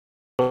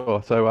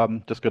sure. So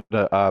I'm just going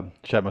to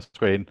share my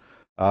screen.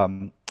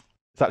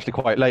 It's actually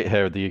quite late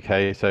here in the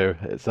UK, so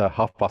it's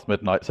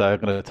midnight. So I'm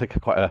going to take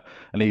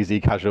an easy,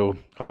 casual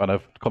kind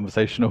of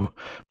conversational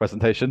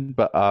presentation.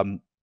 But the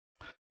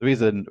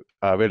reason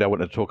really I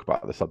wanted to talk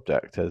about the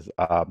subject is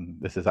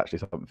this is actually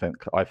something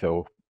I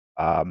feel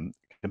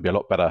can be a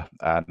lot better,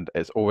 and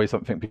it's always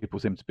something people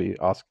seem to be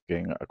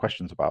asking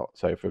questions about.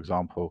 So, for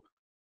example,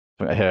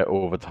 something I hear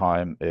all the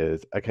time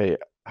is, okay,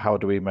 how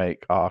do we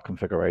make our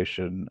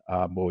configuration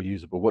more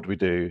usable? What do we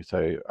do?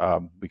 So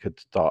we could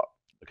start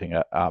looking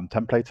at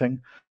templating,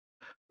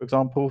 for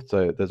example.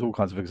 So there's all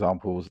kinds of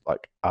examples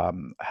like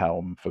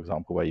Helm, for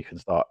example, where you can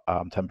start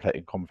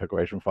templating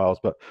configuration files.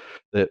 But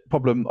the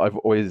problem I've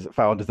always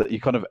found is that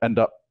you kind of end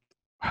up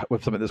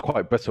with something that's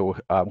quite brittle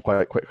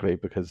quite quickly,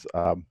 because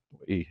what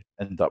you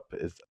end up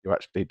is you're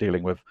actually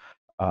dealing with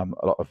a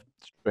lot of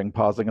string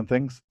parsing and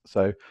things.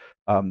 So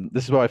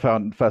this is where I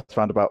first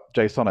found about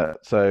Jsonnet.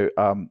 So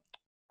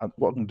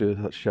what I'm going to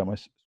do is share my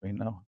screen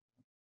now.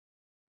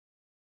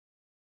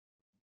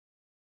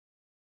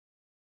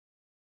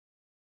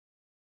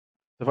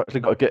 I've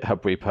actually got a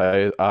GitHub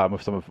repo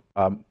with some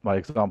of my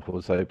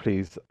examples. So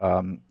please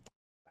go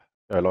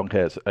along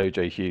here. It's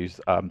OJ Hughes,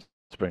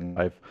 Spring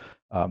Live,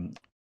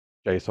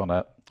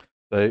 Jsonnet.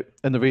 So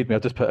in the README,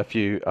 I've just put a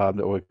few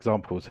little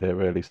examples here,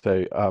 really.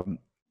 So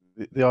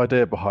the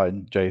idea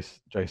behind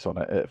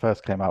Jsonnet, it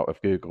first came out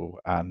of Google,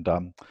 and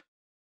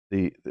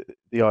the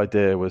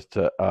idea was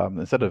to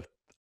instead of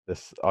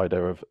this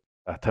idea of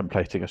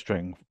templating a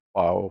string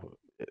file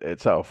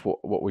itself,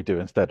 what we do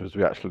instead was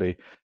we actually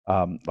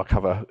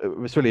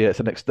it's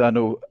an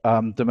external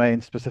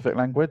domain specific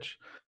language.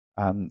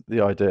 And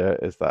the idea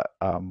is that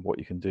what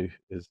you can do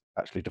is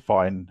actually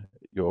define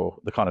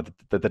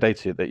the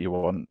data that you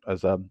want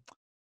as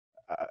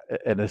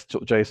in this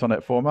sort of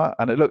JSONet format,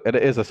 and it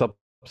is a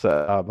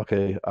subset, like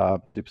a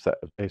superset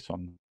of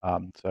JSON.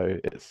 So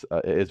it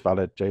is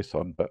valid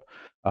JSON, but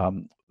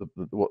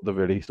what the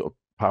really sort of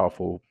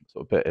powerful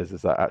sort of bit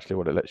is that actually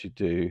what it lets you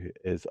do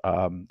is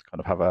kind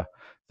of have a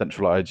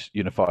centralized,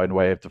 unified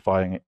way of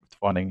defining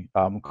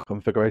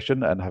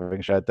configuration and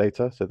having shared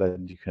data. So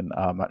then you can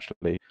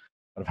actually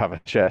kind of have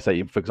a share.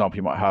 Say, for example,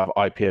 you might have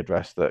IP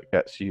address that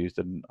gets used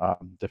in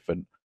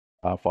different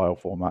file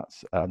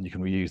formats. You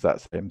can reuse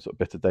that same sort of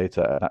bit of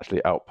data and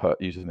actually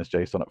output using this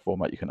JSON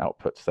format. You can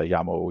output to say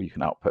YAML, you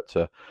can output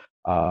to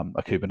a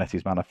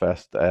Kubernetes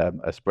manifest,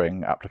 a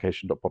Spring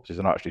application.properties,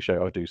 and I'll actually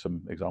show. I'll do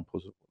some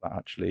examples of what that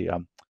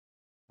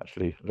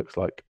actually looks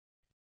like.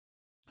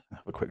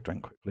 Have a quick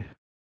drink quickly.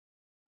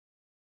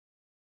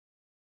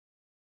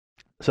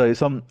 So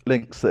some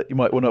links that you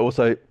might want to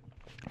also,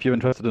 if you're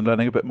interested in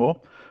learning a bit more.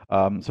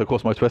 So of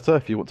course my Twitter,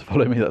 if you want to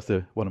follow me, that's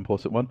the one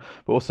important one.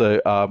 But also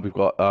we've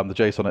got the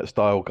Jsonnet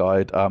style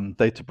guide,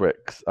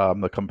 Databricks,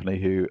 the company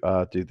who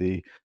do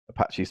the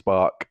Apache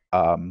Spark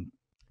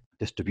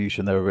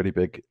distribution. They're a really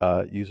big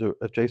user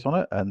of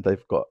Jsonnet, and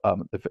they've got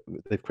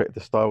they've created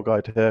the style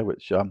guide here,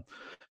 which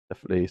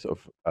definitely sort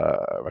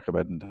of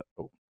recommend.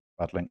 Oh,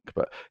 bad link,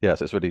 but yeah,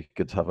 so it's really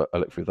good to have a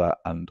look through that.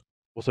 And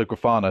also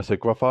Grafana. So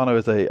Grafana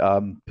is a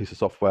piece of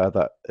software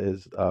that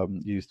is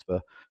used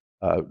for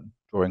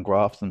drawing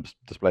graphs and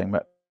displaying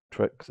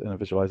metrics in a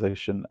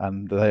visualization,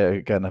 and they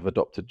again have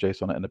adopted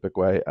Jsonnet in a big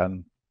way.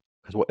 And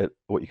because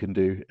what you can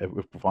do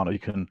with Grafana, you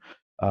can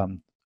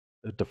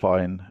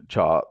define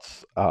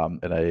charts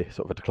in a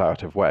sort of a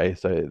declarative way.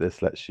 So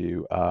this lets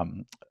you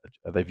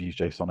they've used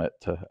Jsonnet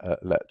to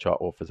let chart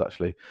authors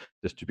actually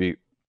distribute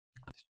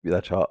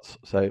their charts.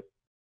 So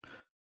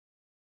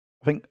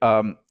I think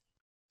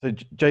so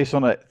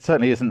Jsonnet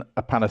certainly isn't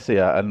a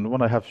panacea, and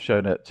when I have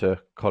shown it to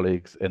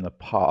colleagues in the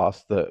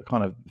past, the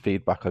kind of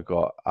feedback I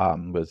got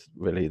was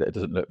really that it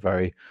doesn't look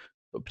very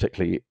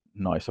particularly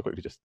nice. I'll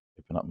quickly just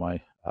open up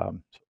my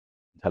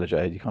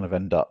IntelliJ.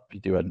 You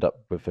do end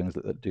up with things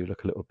that do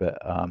look a little bit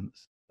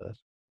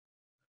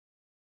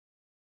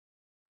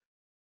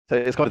so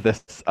it's kind of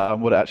this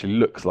what it actually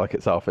looks like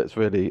itself. It's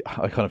really,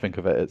 I kind of think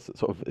of it as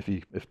sort of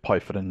if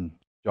Python and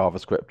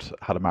JavaScript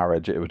had a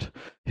marriage, it would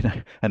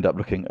end up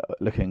looking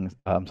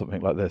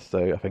something like this.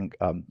 So I think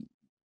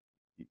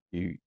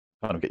you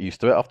kind of get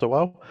used to it after a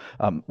while.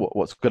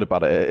 What's good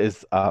about it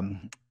is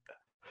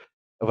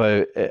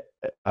although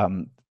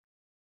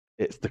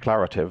it's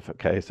declarative,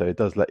 okay, so it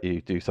does let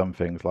you do some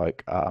things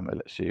like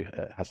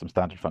it has some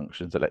standard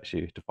functions, it lets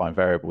you define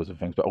variables and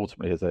things, but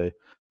ultimately is a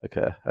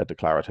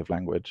declarative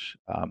language.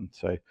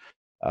 So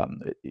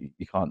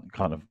you can't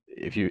kind of,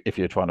 if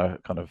you're trying to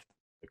kind of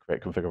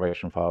create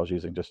configuration files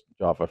using just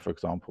Java, for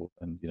example,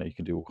 and you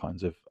can do all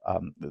kinds of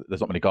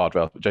there's not many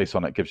guardrails, but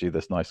Jsonnet gives you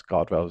this nice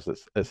guardrails.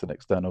 It's an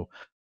external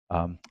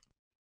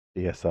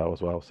DSL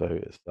as well, so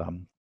it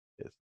doesn't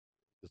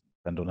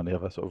depend on any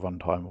other sort of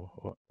runtime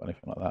or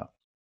anything like that.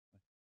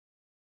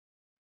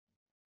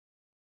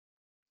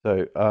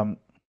 So one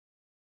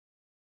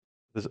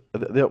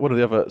of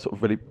the other sort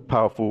of really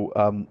powerful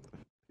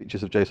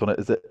features of Jsonnet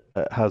is that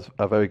it has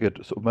a very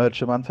good sort of merge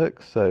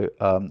semantics. So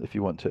if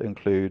you want to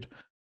include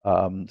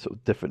sort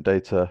of different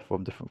data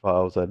from different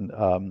files, then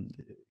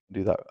you can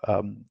do that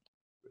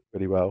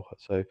really well.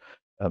 So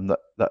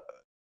that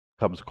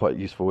becomes quite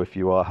useful if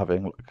you are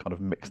having kind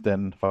of mixed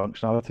in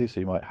functionality. So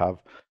you might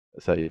have,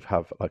 say, you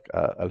have like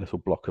a little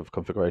block of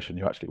configuration.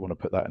 You actually want to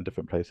put that in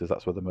different places.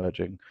 That's where the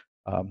merging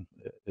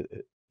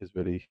is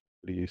really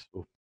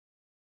useful.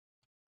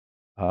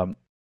 I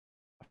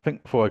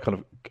think before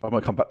I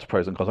might come back to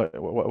pros and cons.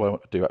 What I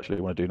want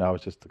to do now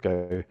is just to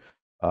go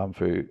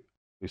through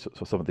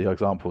some of the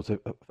examples. So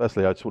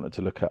firstly, I just wanted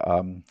to look at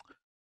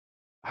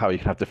how you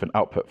can have different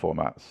output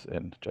formats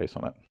in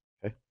JSONnet.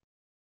 Okay.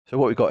 So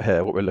what we've got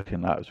here, what we're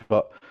looking at is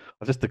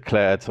I've just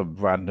declared some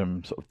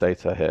random sort of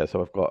data here.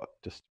 So I've got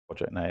just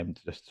project name,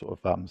 just sort of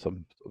some sort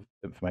of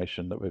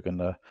information that we're going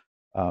to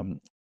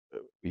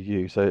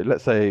use. So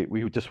let's say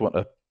we just want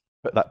to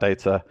put that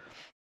data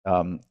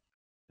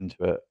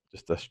into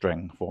just a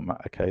string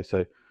format. Okay,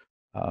 so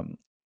I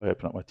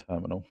open up my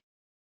terminal.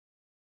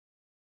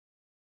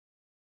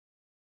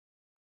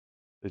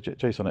 The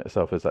JSON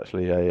itself is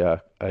actually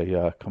a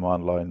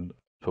command line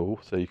tool,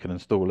 so you can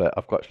install it.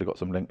 I've actually got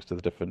some links to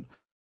the different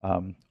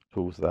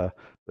tools there,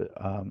 but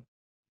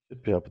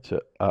should be able to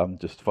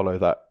just follow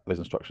those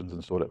instructions and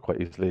install it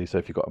quite easily. So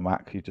if you've got a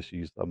Mac, you just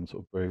use sort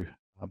of brew.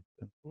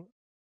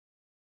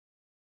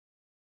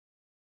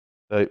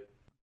 So you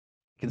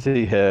can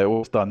see here,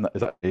 all it's done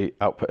is actually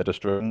outputted a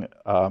string.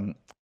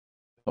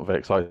 Not very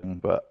exciting,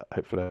 but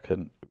hopefully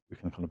we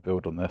can kind of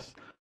build on this.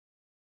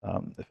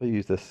 If I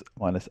use this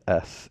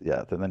 -s,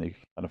 yeah, then you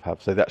kind of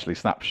have, so the actually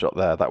snapshot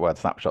there, that word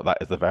snapshot,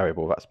 that is the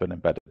variable that's been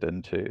embedded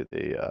into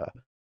the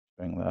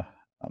string there.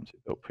 So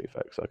build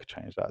prefix, so I could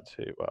change that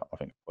to, I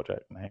think,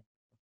 project name.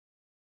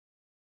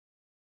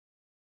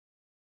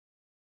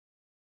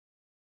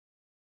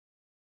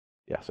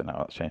 Yeah, so now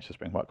that's changed to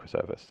Spring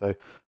Microservice. So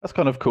that's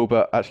kind of cool,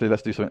 but actually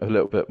let's do something a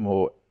little bit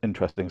more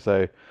interesting.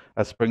 So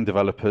as Spring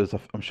developers,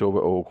 I'm sure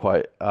we're all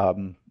quite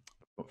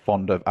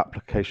fond of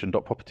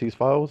application.properties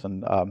files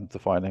and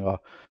defining our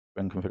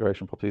Spring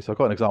configuration properties. So I've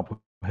got an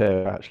example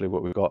here, actually,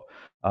 what we've got.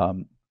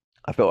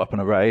 I've built up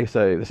an array.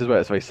 So this is where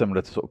it's very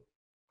similar to sort of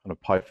kind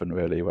of Python,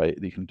 really, where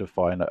you can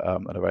define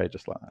an array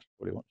just like that.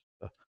 Really want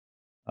to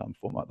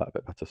format that a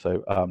bit better.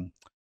 So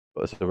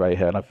got this array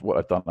here, and what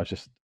I've done,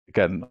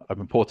 I'm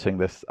importing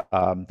this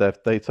dev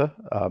data,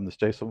 this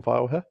JSON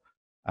file here,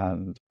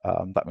 and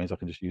that means I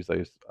can just use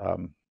those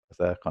as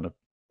they're kind of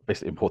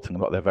basically importing a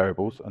lot of their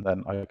variables, and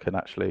then I can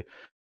actually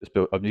just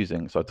build.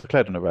 So I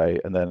declared an array,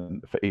 and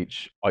then for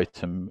each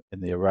item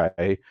in the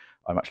array,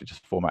 I'm actually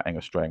just formatting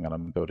a string, and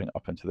I'm building it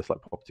up into this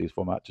like properties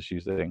format, just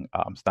using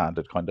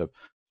standard kind of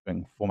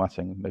string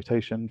formatting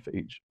notation for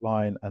each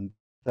line, and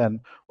then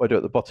what I do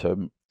at the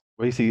bottom,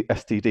 where you see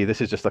std,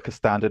 this is just like a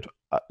standard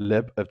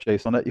lib of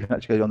JSONnet. You can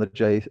actually go on the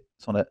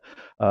Jsonnet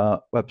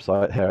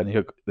website here,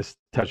 and this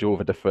tells you all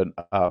the different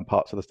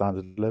parts of the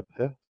standard lib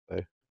here. So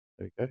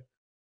there you go.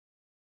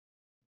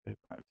 Go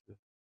back to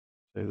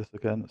do this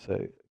again.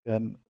 So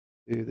again,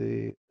 do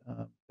the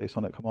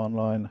Jsonnet command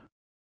line.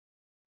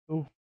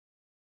 Oh,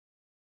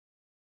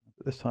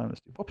 this time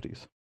let's do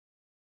properties.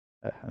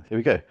 And here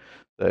we go.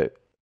 So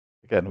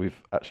again,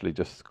 we've actually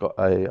just got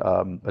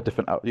a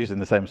different using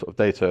the same sort of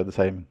data, the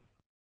same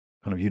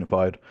kind of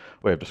unified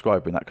way of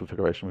describing that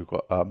configuration. We've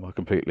got a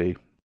completely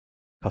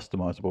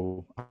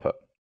customizable output.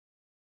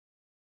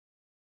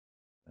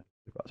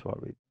 That's why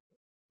we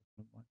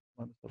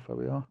myself where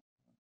we are.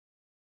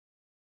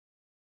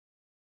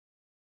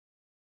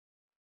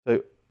 So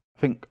I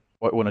think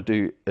what I want to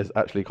do is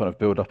actually kind of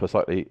build up a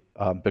slightly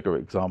bigger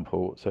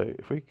example. So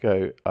if we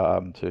go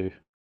to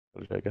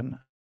again.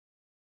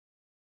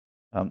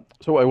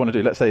 So what I want to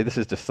do, let's say this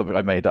is just something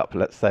I made up.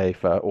 Let's say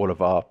for all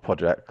of our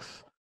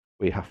projects,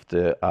 we have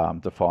to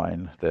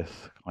define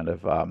this kind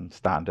of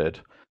standard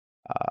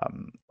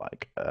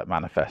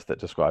manifest that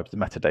describes the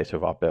metadata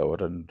of our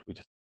build, and we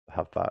just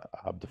have that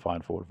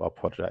defined for all of our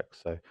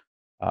projects. So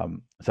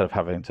instead of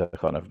having to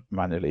kind of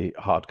manually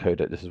hard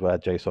code it, this is where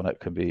JSONnet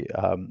can be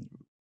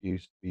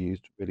used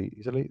really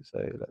easily. So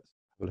let's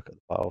have a look at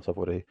the files I've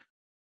already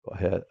got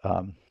here.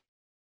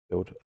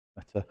 Build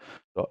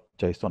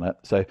meta.jsonnet.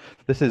 So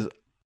this is,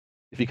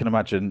 if you can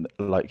imagine,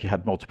 like you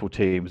had multiple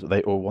teams,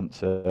 they all want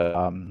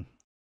to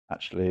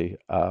actually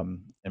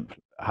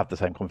have the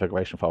same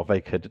configuration file.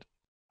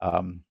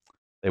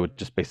 They would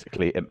just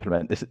basically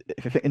implement this.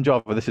 If you think in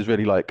Java, this is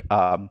really like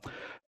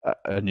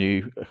a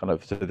new kind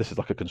of, so this is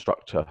like a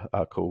constructor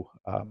call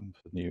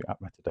for new app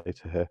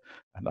metadata here,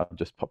 and I'm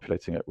just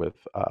populating it with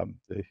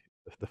the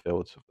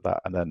fields for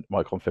that, and then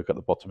my config at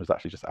the bottom is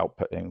actually just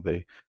outputting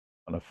the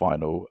kind of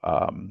final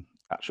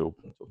actual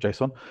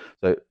JSON.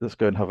 So let's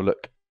go and have a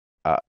look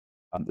at.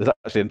 There's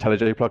actually an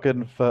IntelliJ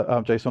plugin for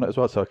JSON as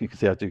well, so you can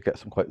see I do get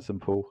some quite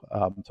simple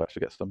to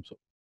actually get some sort of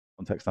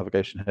context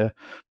navigation here.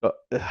 But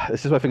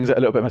this is where things get a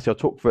little bit messy. I'll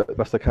talk for it the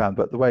best I can,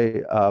 but the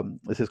way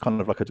this is kind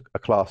of like a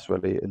class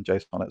really in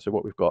JSON. So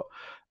what we've got,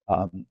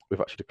 we've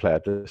actually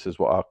declared this is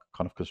what our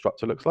kind of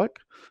constructor looks like.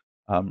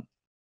 And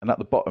at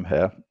the bottom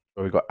here,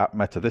 where we've got app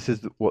meta, this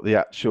is what the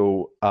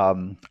actual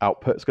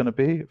output is going to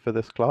be for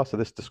this class. So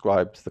this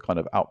describes the kind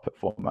of output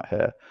format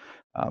here.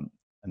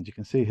 And you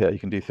can see here, you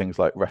can do things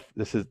like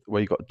this is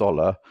where you got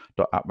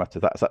 $.app meta.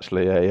 That's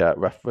actually a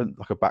reference,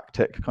 like a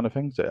backtick kind of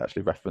thing. So it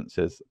actually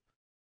references.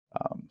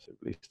 So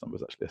release number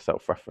is actually a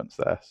self-reference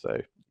there.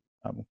 So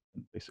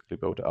basically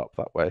build it up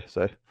that way.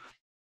 So,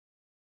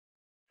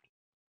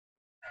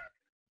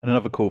 and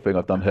another cool thing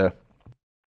I've done here